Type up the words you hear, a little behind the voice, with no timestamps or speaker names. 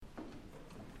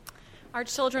Our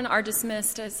children are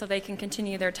dismissed so they can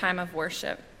continue their time of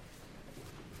worship.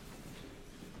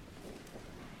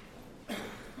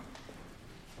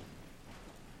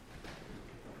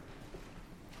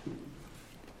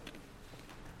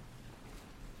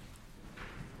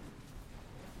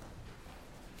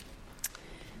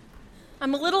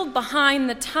 I'm a little behind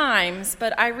the times,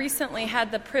 but I recently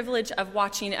had the privilege of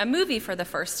watching a movie for the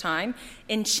first time,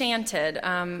 Enchanted,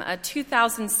 a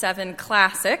 2007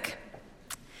 classic.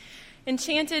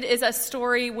 Enchanted is a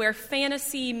story where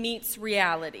fantasy meets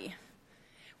reality,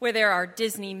 where there are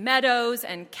Disney meadows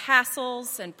and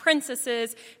castles and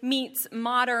princesses meets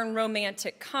modern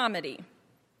romantic comedy.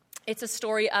 It's a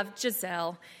story of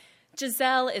Giselle.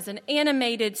 Giselle is an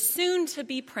animated,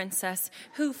 soon-to-be princess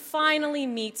who finally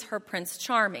meets her Prince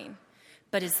Charming,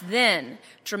 but is then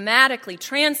dramatically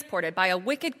transported by a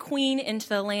wicked queen into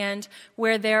the land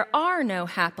where there are no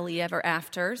happily ever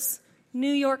afters,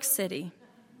 New York City.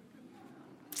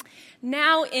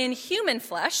 Now in human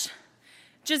flesh,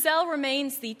 Giselle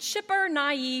remains the chipper,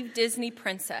 naive Disney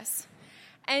princess.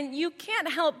 And you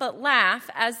can't help but laugh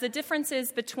as the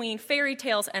differences between fairy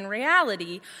tales and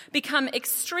reality become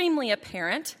extremely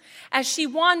apparent as she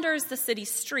wanders the city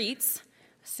streets,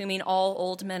 assuming all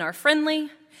old men are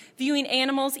friendly, viewing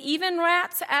animals, even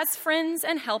rats, as friends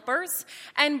and helpers,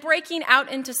 and breaking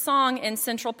out into song in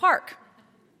Central Park.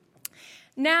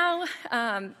 Now,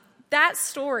 that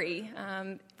story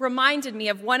reminded me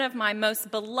of one of my most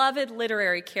beloved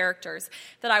literary characters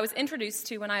that I was introduced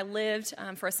to when I lived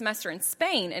for a semester in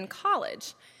Spain in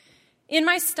college. In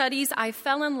my studies, I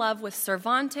fell in love with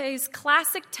Cervantes'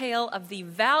 classic tale of the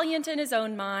valiant in his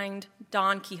own mind,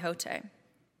 Don Quixote.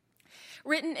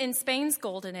 Written in Spain's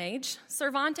Golden Age,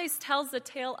 Cervantes tells the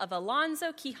tale of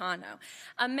Alonso Quijano,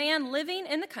 a man living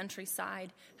in the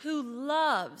countryside who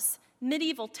loves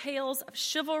medieval tales of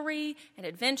chivalry and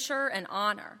adventure and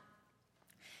honor.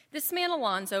 This man,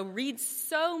 Alonso, reads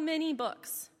so many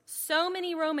books, so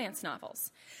many romance novels,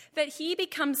 that he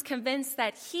becomes convinced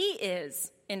that he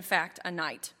is, in fact, a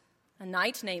knight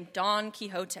named Don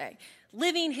Quixote,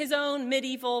 living his own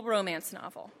medieval romance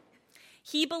novel.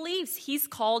 He believes he's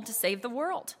called to save the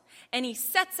world, and he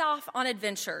sets off on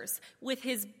adventures with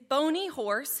his bony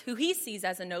horse, who he sees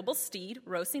as a noble steed,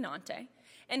 Rocinante,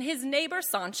 and his neighbor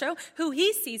Sancho, who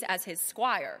he sees as his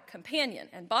squire, companion,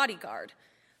 and bodyguard,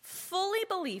 fully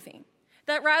believing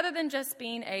that rather than just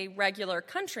being a regular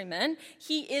countryman,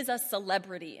 he is a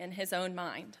celebrity in his own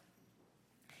mind.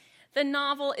 The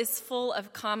novel is full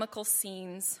of comical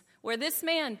scenes where this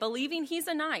man, believing he's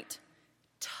a knight,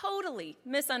 totally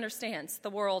misunderstands the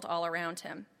world all around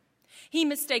him. He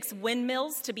mistakes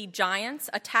windmills to be giants,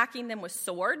 attacking them with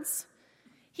swords.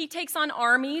 He takes on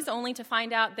armies only to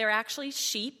find out they're actually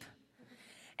sheep.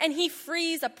 And he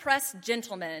frees oppressed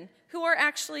gentlemen who are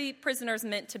actually prisoners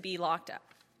meant to be locked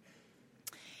up.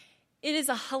 It is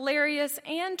a hilarious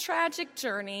and tragic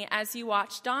journey as you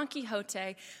watch Don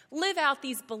Quixote live out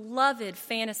these beloved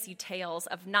fantasy tales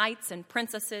of knights and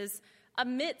princesses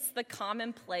amidst the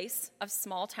commonplace of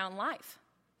small-town life.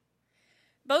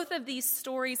 Both of these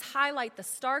stories highlight the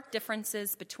stark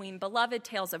differences between beloved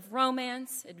tales of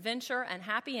romance, adventure, and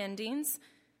happy endings,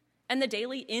 and the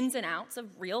daily ins and outs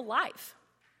of real life.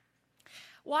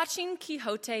 Watching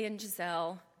Quixote and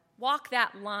Giselle walk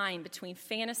that line between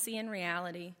fantasy and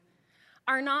reality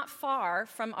are not far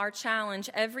from our challenge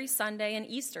every Sunday in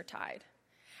Eastertide,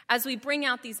 as we bring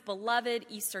out these beloved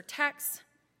Easter texts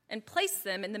and place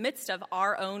them in the midst of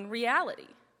our own reality.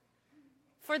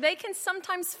 For they can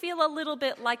sometimes feel a little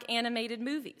bit like animated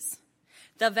movies.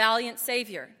 The valiant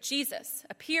Savior, Jesus,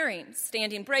 appearing,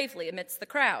 standing bravely amidst the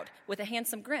crowd with a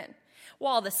handsome grin,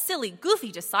 while the silly,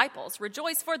 goofy disciples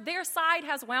rejoice for their side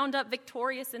has wound up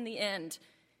victorious in the end.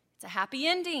 It's a happy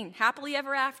ending, happily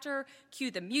ever after,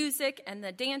 cue the music and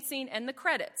the dancing and the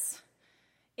credits.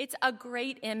 It's a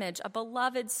great image, a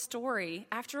beloved story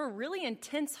after a really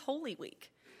intense Holy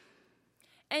Week.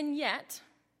 And yet,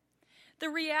 the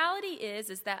reality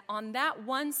is that on that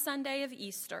one Sunday of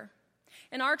Easter,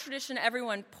 in our tradition,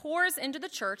 everyone pours into the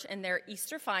church in their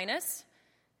Easter finest.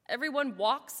 Everyone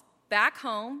walks back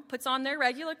home, puts on their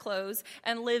regular clothes,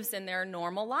 and lives in their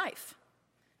normal life.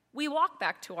 We walk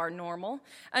back to our normal,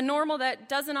 a normal that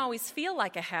doesn't always feel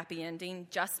like a happy ending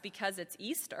just because it's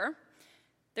Easter.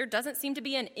 There doesn't seem to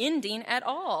be an ending at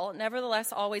all,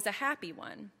 nevertheless always a happy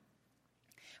one.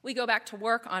 We go back to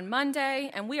work on Monday,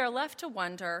 and we are left to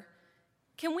wonder,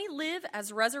 can we live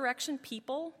as resurrection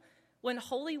people when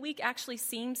Holy Week actually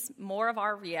seems more of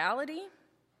our reality?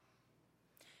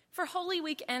 For Holy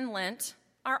Week and Lent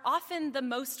are often the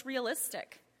most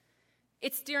realistic.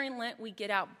 It's during Lent we get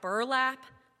out burlap,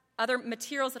 other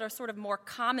materials that are sort of more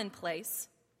commonplace.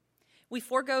 We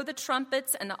forego the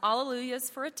trumpets and the alleluias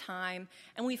for a time,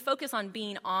 and we focus on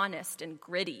being honest and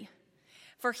gritty,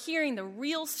 for hearing the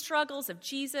real struggles of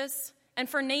Jesus and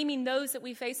for naming those that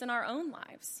we face in our own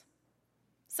lives.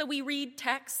 So we read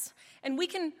texts, and we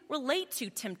can relate to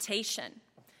temptation,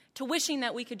 to wishing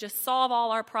that we could just solve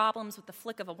all our problems with the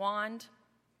flick of a wand.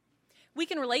 We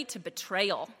can relate to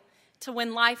betrayal, to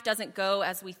when life doesn't go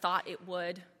as we thought it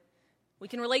would. We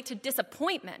can relate to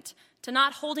disappointment, to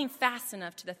not holding fast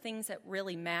enough to the things that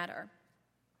really matter.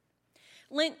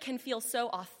 Lent can feel so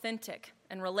authentic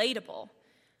and relatable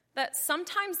that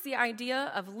sometimes the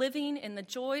idea of living in the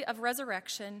joy of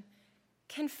resurrection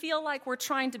can feel like we're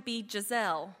trying to be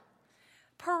Giselle,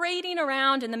 parading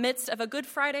around in the midst of a Good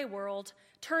Friday world,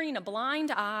 turning a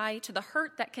blind eye to the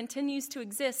hurt that continues to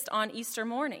exist on Easter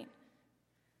morning.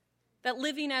 That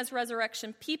living as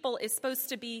resurrection people is supposed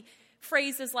to be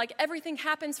phrases like everything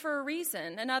happens for a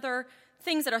reason and other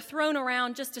things that are thrown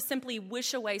around just to simply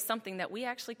wish away something that we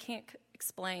actually can't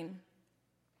explain.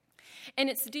 And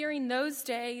it's during those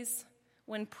days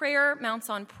when prayer mounts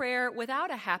on prayer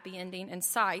without a happy ending in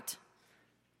sight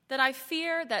that I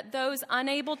fear that those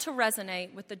unable to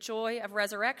resonate with the joy of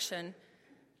resurrection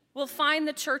will find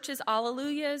the church's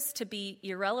alleluias to be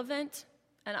irrelevant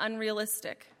and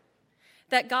unrealistic,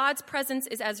 that God's presence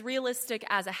is as realistic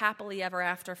as a happily ever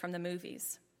after from the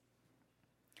movies.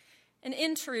 And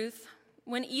in truth,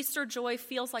 when Easter joy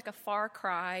feels like a far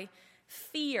cry,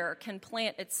 fear can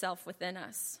plant itself within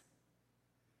us.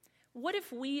 What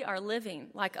if we are living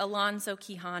like Alonzo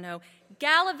Quijano,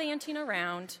 gallivanting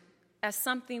around as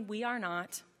something we are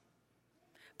not,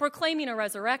 proclaiming a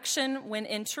resurrection when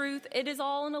in truth it is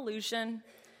all an illusion,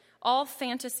 all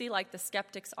fantasy like the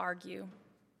skeptics argue?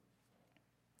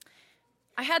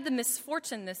 I had the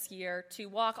misfortune this year to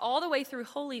walk all the way through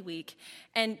Holy Week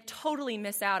and totally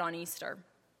miss out on Easter.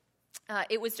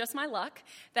 It was just my luck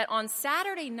that on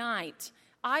Saturday night,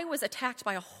 I was attacked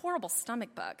by a horrible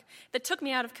stomach bug that took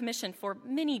me out of commission for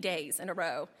many days in a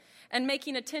row and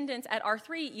making attendance at our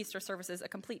 3 Easter services a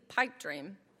complete pipe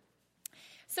dream.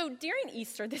 So during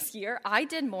Easter this year, I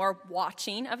did more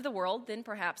watching of the world than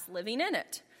perhaps living in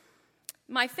it.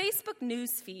 My Facebook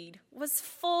news feed was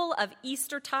full of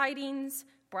Easter tidings,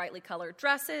 brightly colored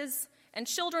dresses, and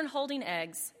children holding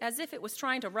eggs, as if it was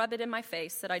trying to rub it in my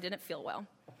face that I didn't feel well.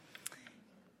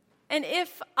 And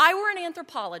if I were an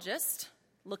anthropologist,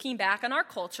 looking back on our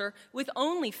culture with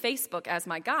only Facebook as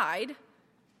my guide,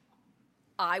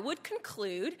 I would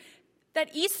conclude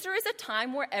that Easter is a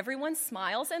time where everyone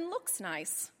smiles and looks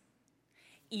nice.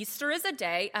 Easter is a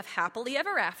day of happily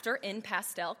ever after in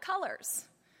pastel colors.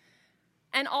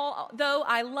 And although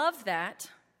I love that,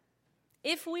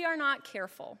 if we are not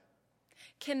careful,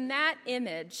 can that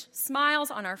image, smiles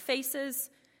on our faces,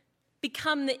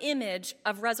 become the image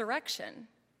of resurrection?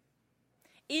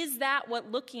 Is that what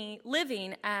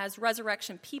living as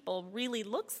resurrection people really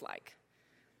looks like?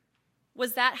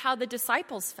 Was that how the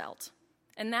disciples felt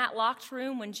in that locked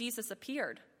room when Jesus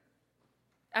appeared?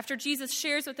 After Jesus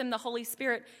shares with them the Holy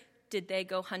Spirit, did they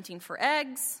go hunting for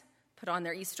eggs, put on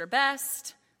their Easter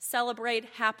best, celebrate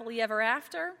happily ever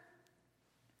after?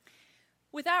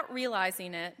 Without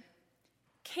realizing it,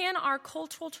 can our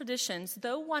cultural traditions,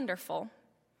 though wonderful,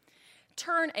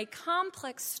 turn a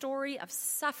complex story of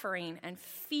suffering and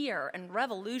fear and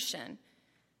revolution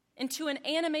into an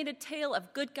animated tale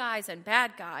of good guys and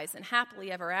bad guys and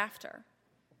happily ever after?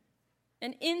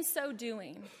 And in so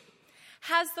doing,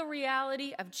 has the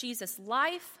reality of Jesus'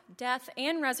 life, death,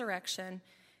 and resurrection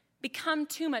become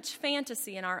too much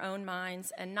fantasy in our own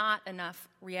minds and not enough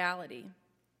reality?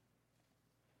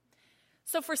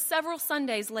 So for several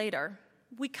Sundays later,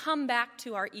 we come back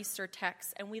to our Easter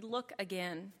text and we look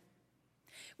again.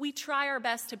 We try our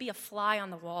best to be a fly on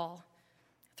the wall.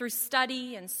 Through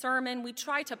study and sermon, we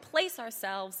try to place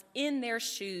ourselves in their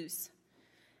shoes.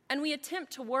 And we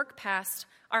attempt to work past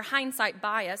our hindsight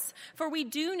bias, for we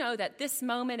do know that this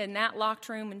moment in that locked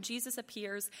room when Jesus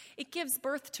appears, it gives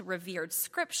birth to revered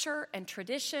scripture and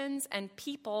traditions and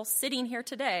people sitting here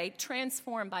today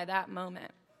transformed by that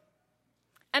moment.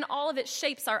 And all of it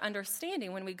shapes our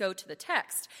understanding when we go to the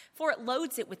text, for it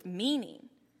loads it with meaning.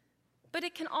 But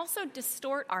it can also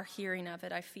distort our hearing of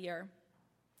it, I fear.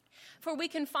 For we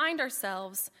can find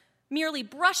ourselves merely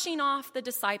brushing off the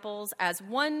disciples as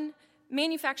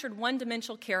manufactured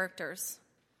one-dimensional characters.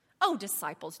 Oh,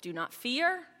 disciples, do not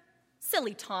fear.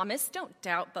 Silly Thomas, don't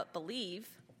doubt but believe.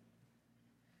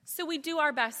 So we do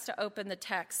our best to open the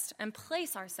text and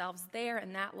place ourselves there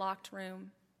in that locked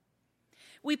room.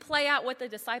 We play out what the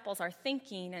disciples are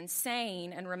thinking and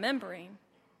saying and remembering.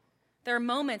 There are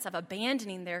moments of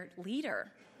abandoning their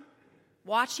leader,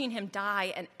 watching him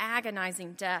die an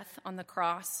agonizing death on the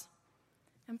cross.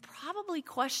 and probably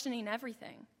questioning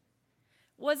everything.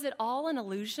 Was it all an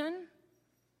illusion?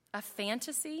 A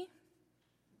fantasy?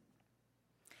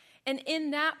 And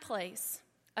in that place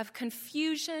of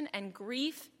confusion and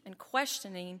grief and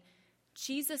questioning,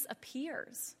 Jesus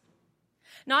appears.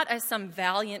 Not as some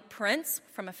valiant prince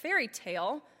from a fairy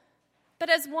tale, but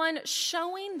as one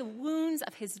showing the wounds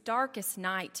of his darkest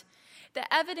night,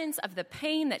 the evidence of the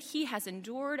pain that he has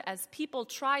endured as people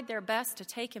tried their best to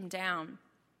take him down.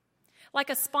 Like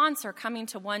a sponsor coming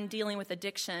to one dealing with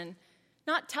addiction,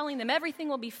 not telling them everything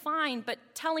will be fine, but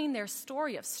telling their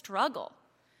story of struggle,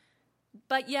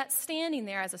 but yet standing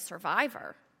there as a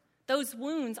survivor, those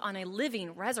wounds on a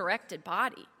living, resurrected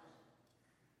body.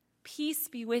 Peace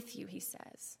be with you, he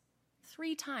says.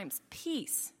 3 times,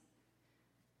 peace.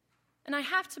 And I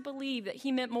have to believe that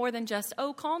he meant more than just,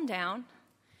 oh, calm down,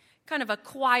 kind of a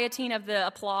quieting of the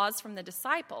applause from the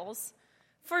disciples.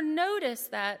 For notice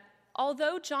that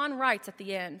although John writes at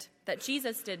the end that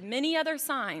Jesus did many other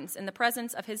signs in the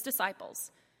presence of his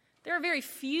disciples, there are very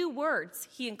few words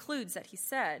he includes that he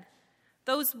said,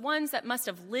 those ones that must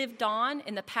have lived on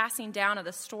in the passing down of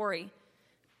the story.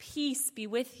 Peace be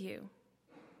with you.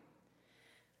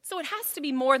 So it has to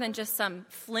be more than just some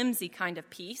flimsy kind of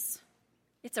peace.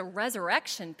 It's a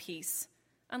resurrection peace,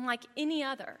 unlike any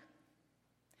other.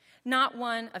 Not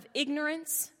one of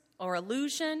ignorance or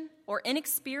illusion or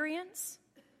inexperience,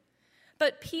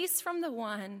 but peace from the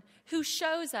one who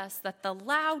shows us that the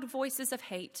loud voices of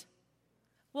hate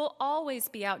will always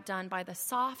be outdone by the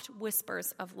soft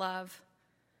whispers of love,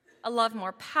 a love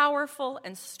more powerful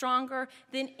and stronger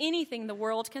than anything the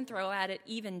world can throw at it,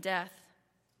 even death.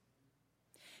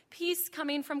 Peace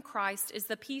coming from Christ is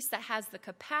the peace that has the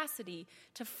capacity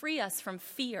to free us from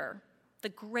fear, the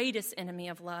greatest enemy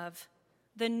of love,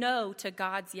 the no to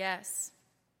God's yes.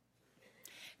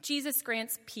 Jesus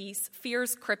grants peace,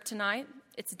 fear's kryptonite,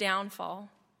 its downfall.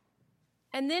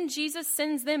 And then Jesus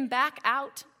sends them back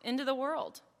out into the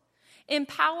world,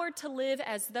 empowered to live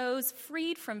as those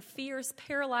freed from fear's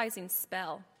paralyzing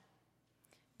spell.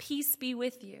 Peace be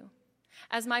with you.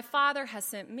 As my Father has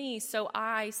sent me, so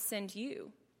I send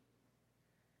you.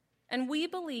 And we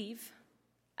believe,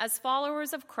 as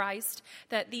followers of Christ,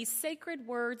 that these sacred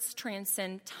words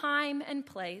transcend time and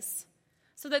place,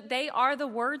 so that they are the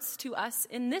words to us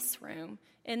in this room,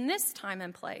 in this time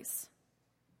and place.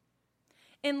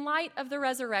 In light of the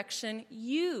resurrection,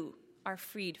 you are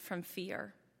freed from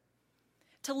fear,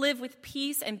 to live with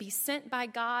peace and be sent by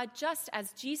God just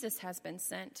as Jesus has been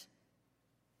sent,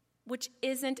 which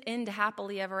isn't into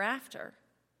happily ever after,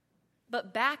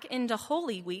 but back into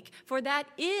Holy Week, for that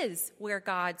is where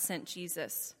God sent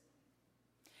Jesus.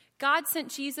 God sent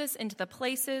Jesus into the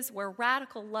places where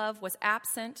radical love was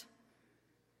absent,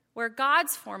 where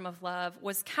God's form of love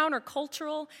was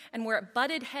countercultural, and where it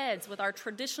butted heads with our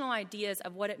traditional ideas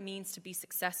of what it means to be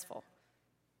successful.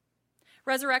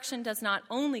 Resurrection does not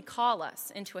only call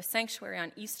us into a sanctuary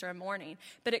on Easter morning,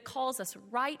 but it calls us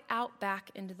right out back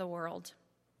into the world.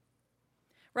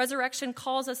 Resurrection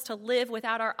calls us to live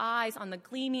without our eyes on the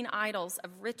gleaming idols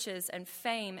of riches and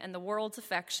fame and the world's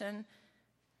affection,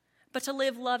 but to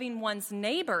live loving one's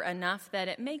neighbor enough that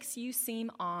it makes you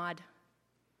seem odd.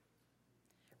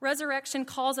 Resurrection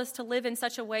calls us to live in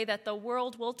such a way that the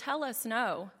world will tell us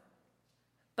no,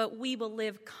 but we will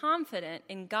live confident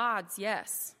in God's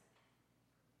yes.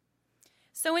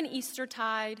 So in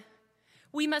Eastertide,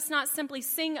 we must not simply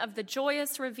sing of the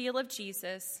joyous reveal of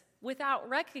Jesus without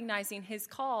recognizing his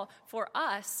call for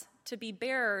us to be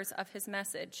bearers of his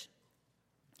message,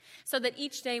 so that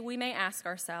each day we may ask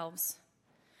ourselves,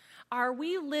 are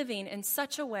we living in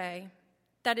such a way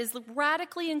that is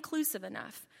radically inclusive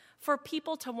enough for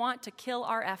people to want to kill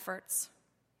our efforts?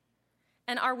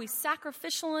 And are we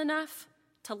sacrificial enough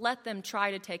to let them try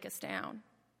to take us down?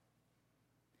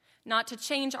 Not to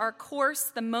change our course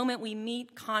the moment we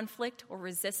meet conflict or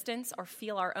resistance or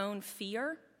feel our own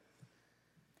fear?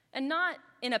 And not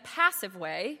in a passive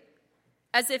way,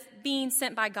 as if being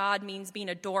sent by God means being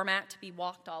a doormat to be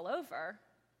walked all over,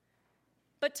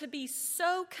 but to be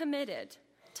so committed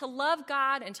to love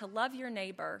God and to love your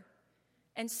neighbor,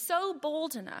 and so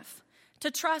bold enough to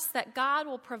trust that God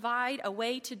will provide a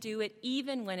way to do it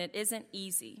even when it isn't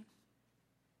easy.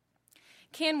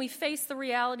 Can we face the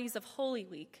realities of Holy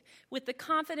Week with the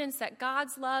confidence that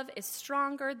God's love is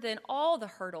stronger than all the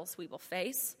hurdles we will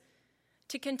face,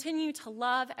 to continue to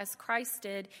love as Christ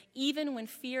did, even when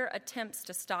fear attempts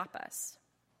to stop us?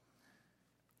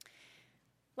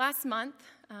 Last month,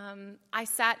 I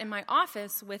sat in my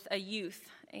office with a youth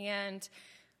and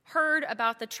heard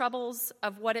about the troubles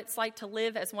of what it's like to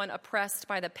live as one oppressed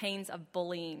by the pains of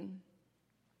bullying.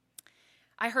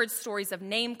 I heard stories of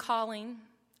name-calling,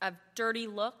 of dirty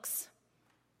looks,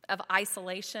 of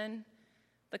isolation,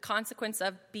 the consequence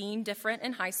of being different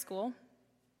in high school.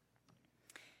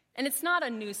 And it's not a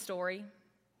new story.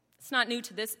 It's not new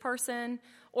to this person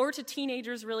or to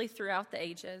teenagers really throughout the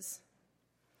ages.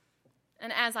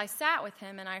 And as I sat with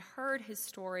him and I heard his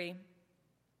story,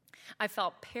 I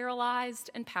felt paralyzed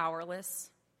and powerless,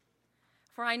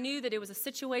 for I knew that it was a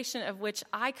situation of which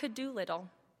I could do little.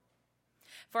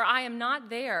 For I am not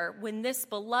there when this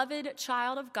beloved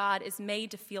child of God is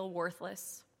made to feel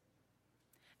worthless.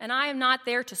 And I am not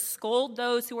there to scold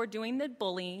those who are doing the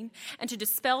bullying and to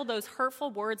dispel those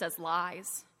hurtful words as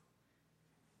lies.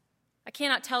 I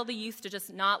cannot tell the youth to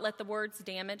just not let the words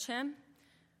damage him,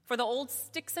 for the old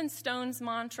sticks and stones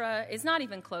mantra is not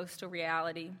even close to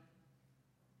reality.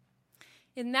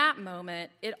 In that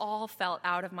moment, it all felt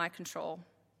out of my control,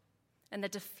 and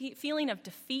the feeling of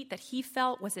defeat that he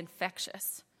felt was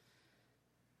infectious.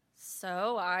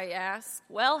 So I asked,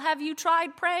 "Well, have you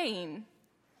tried praying?"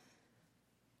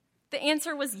 The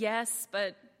answer was yes,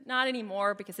 but not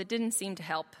anymore because it didn't seem to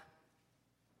help.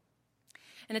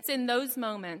 And it's in those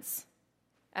moments,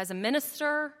 as a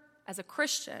minister, as a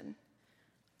Christian,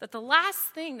 that the last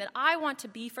thing that I want to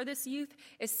be for this youth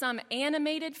is some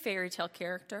animated fairy tale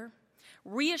character,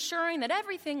 reassuring that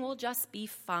everything will just be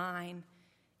fine.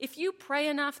 If you pray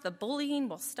enough, the bullying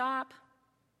will stop.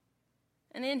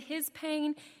 And in his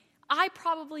pain, I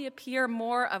probably appear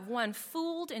more of one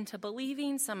fooled into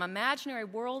believing some imaginary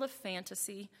world of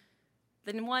fantasy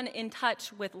than one in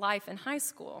touch with life in high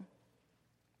school.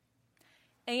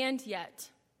 And yet,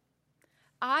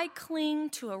 I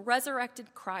cling to a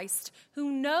resurrected Christ who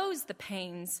knows the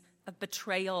pains of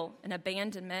betrayal and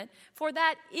abandonment, for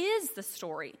that is the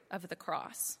story of the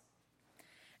cross.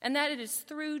 And that it is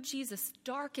through Jesus'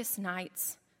 darkest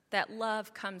nights that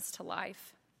love comes to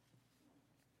life.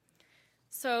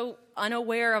 So,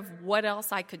 unaware of what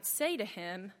else I could say to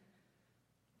him,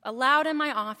 aloud in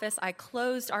my office, I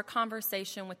closed our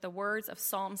conversation with the words of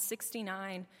Psalm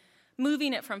 69,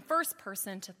 moving it from first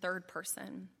person to third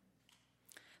person.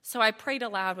 So I prayed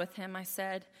aloud with him. I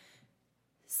said,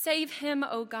 "Save him,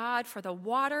 O God, for the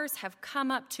waters have come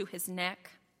up to his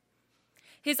neck.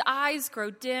 His eyes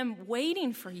grow dim,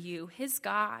 waiting for you, his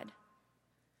God.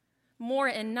 More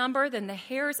in number than the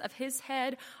hairs of his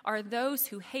head are those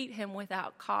who hate him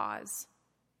without cause.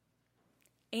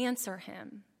 Answer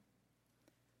him.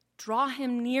 Draw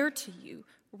him near to you.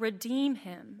 Redeem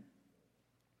him."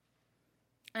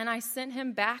 And I sent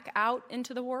him back out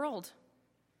into the world,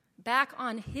 back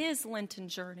on his Lenten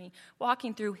journey,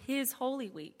 walking through his Holy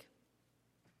Week.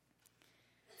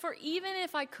 For even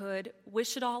if I could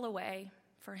wish it all away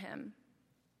for him,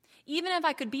 even if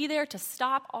I could be there to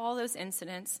stop all those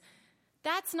incidents,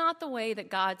 that's not the way that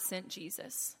God sent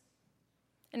Jesus.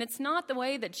 And it's not the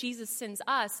way that Jesus sends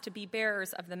us to be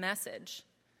bearers of the message.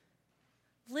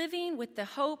 Living with the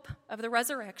hope of the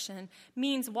resurrection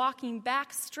means walking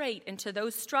back straight into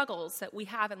those struggles that we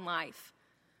have in life,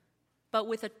 but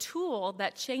with a tool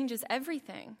that changes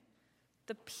everything,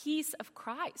 the peace of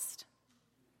Christ.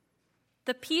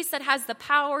 The peace that has the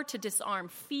power to disarm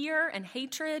fear and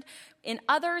hatred in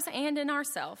others and in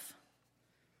ourselves.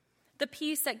 The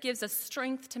peace that gives us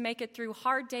strength to make it through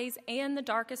hard days and the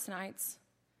darkest nights.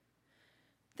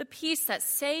 The peace that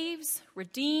saves,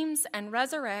 redeems, and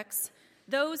resurrects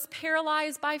those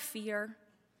paralyzed by fear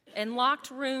in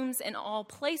locked rooms in all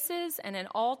places and in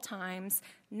all times,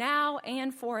 now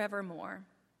and forevermore.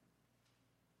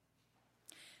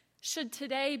 Should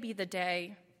today be the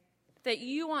day that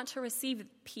you want to receive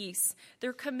peace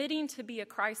through committing to be a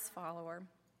Christ follower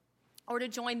or to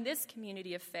join this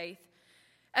community of faith,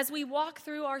 as we walk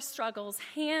through our struggles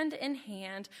hand in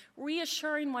hand,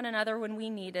 reassuring one another when we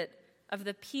need it of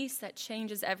the peace that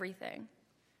changes everything.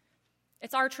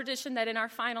 It's our tradition that in our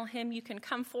final hymn, you can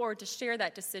come forward to share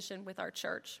that decision with our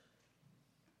church.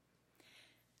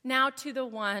 Now to the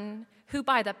one who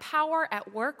by the power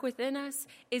at work within us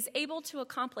is able to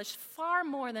accomplish far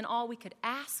more than all we could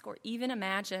ask or even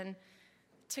imagine,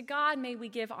 to God may we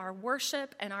give our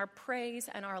worship and our praise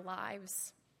and our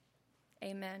lives.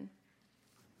 Amen.